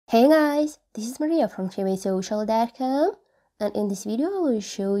Hey guys, this is Maria from TVSocial.com, and in this video I will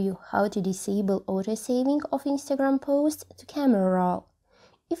show you how to disable auto-saving of Instagram posts to camera roll.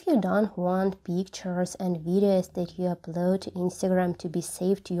 If you don't want pictures and videos that you upload to Instagram to be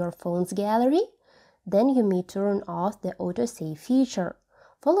saved to your phone's gallery, then you may turn off the autosave feature.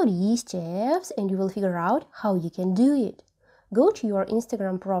 Follow these steps and you will figure out how you can do it. Go to your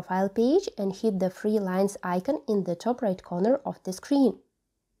Instagram profile page and hit the three lines icon in the top right corner of the screen.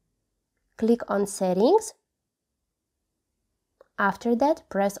 Click on Settings. After that,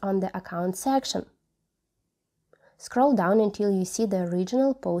 press on the Account section. Scroll down until you see the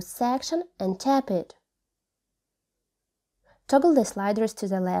Original Post section and tap it. Toggle the sliders to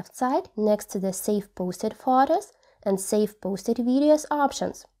the left side next to the Save Posted Photos and Save Posted Videos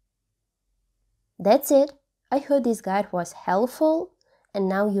options. That's it. I hope this guide was helpful, and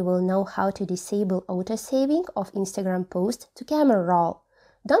now you will know how to disable auto-saving of Instagram posts to camera roll.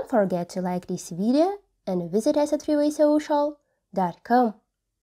 Don't forget to like this video and visit us at TVSocial.com.